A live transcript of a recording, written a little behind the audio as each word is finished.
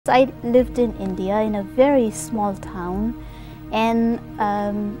I lived in India in a very small town, and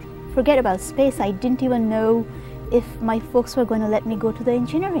forget about space, I didn't even know if my folks were going to let me go to the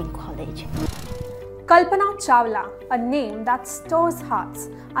engineering college. Kalpana Chawla, a name that stirs hearts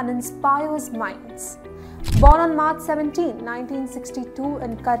and inspires minds. Born on March 17, 1962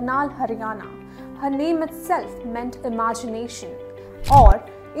 in Karnal, Haryana, her name itself meant imagination, और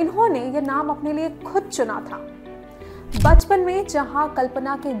इन्होंने ये नाम अपने लिए खुद चुना था। बचपन में जहां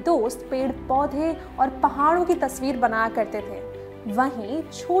कल्पना के दोस्त पेड़ पौधे और पहाड़ों की तस्वीर बनाया करते थे, वहीं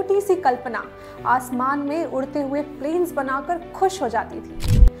छोटी सी कल्पना आसमान में उड़ते हुए प्लेन्स बनाकर खुश हो जाती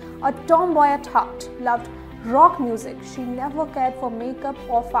थी। A tomboy at heart, loved rock music. She never cared for makeup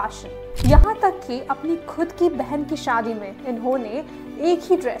or fashion. यहाँ तक कि अपनी खुद की बहन की शादी में इन्होंने एक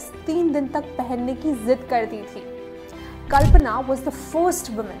ही ड्रेस 3 दिन तक पहनने की जिद कर दी थी। Kalpana was the first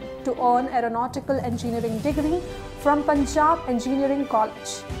woman to earn aeronautical engineering degree from Punjab Engineering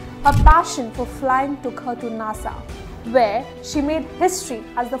College. Her passion for flying took her to NASA, where she made history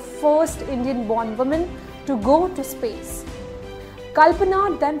as the first Indian-born woman to go to space.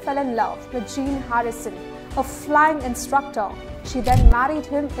 Kalpana then fell in love with Gene Harrison, a flying instructor. She then married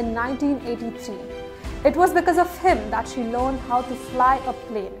him in 1983. It was because of him that she learned how to fly a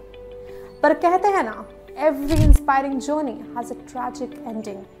plane. पर कहते हैं ना, every inspiring journey has a tragic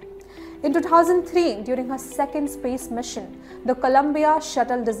ending. In 2003, during her second space mission, the Columbia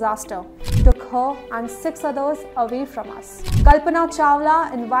shuttle disaster took her and 6 others away from us. Kalpana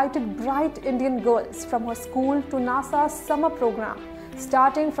Chawla invited bright Indian girls from her school to NASA's summer program,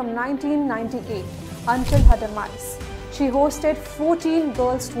 starting from 1998 until her demise. She hosted 14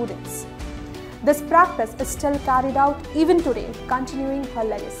 girl students. This practice is still carried out even today, continuing her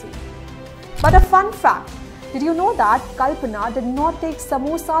legacy. But a fun fact, did you know that Kalpana did not take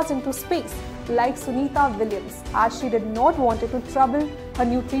samosas into space like Sunita Williams, as she did not want to trouble her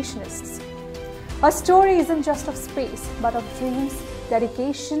nutritionists? Her story isn't just of space, but of dreams,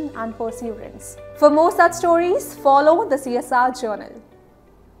 dedication and perseverance. For more such stories, follow the CSR Journal.